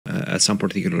at some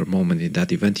particular moment in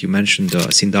that event. You mentioned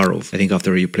Sindarov, I think,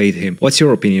 after you played him. What's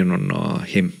your opinion on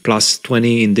him? Plus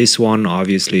 20 in this one,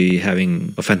 obviously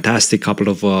having a fantastic couple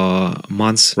of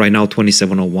months. Right now,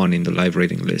 2701 in the live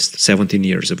rating list, 17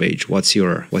 years of age. What's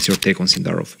your take on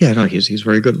Sindarov? Yeah, no, he's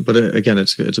very good. But again,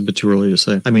 it's a bit too early to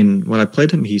say. I mean, when I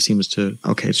played him, he seems to,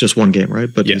 okay, it's just one game, right?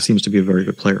 But he seems to be a very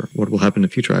good player. What will happen in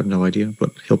the future, I have no idea.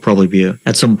 But he'll probably be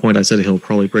at some point, I said he'll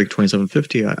probably break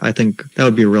 2750. I think that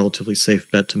would be a relatively safe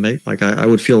bet to make. Like, I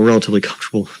would feel relatively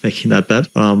comfortable making that bet,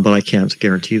 but I can't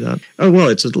guarantee that. Oh, well,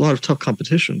 it's a lot of tough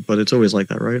competition, but it's always like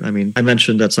that, right? I mean, I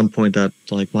mentioned at some point that,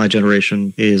 like, my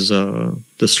generation is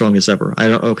the strongest ever.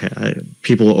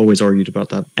 People always argued about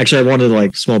that. Actually, I wanted,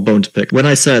 like, small bone to pick. When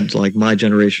I said, like, my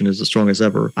generation is the strongest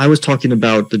ever, I was talking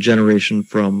about the generation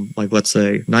from, like, let's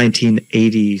say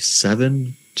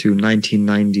 1987 to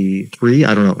 1993.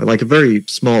 I don't know, like a very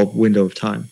small window of time.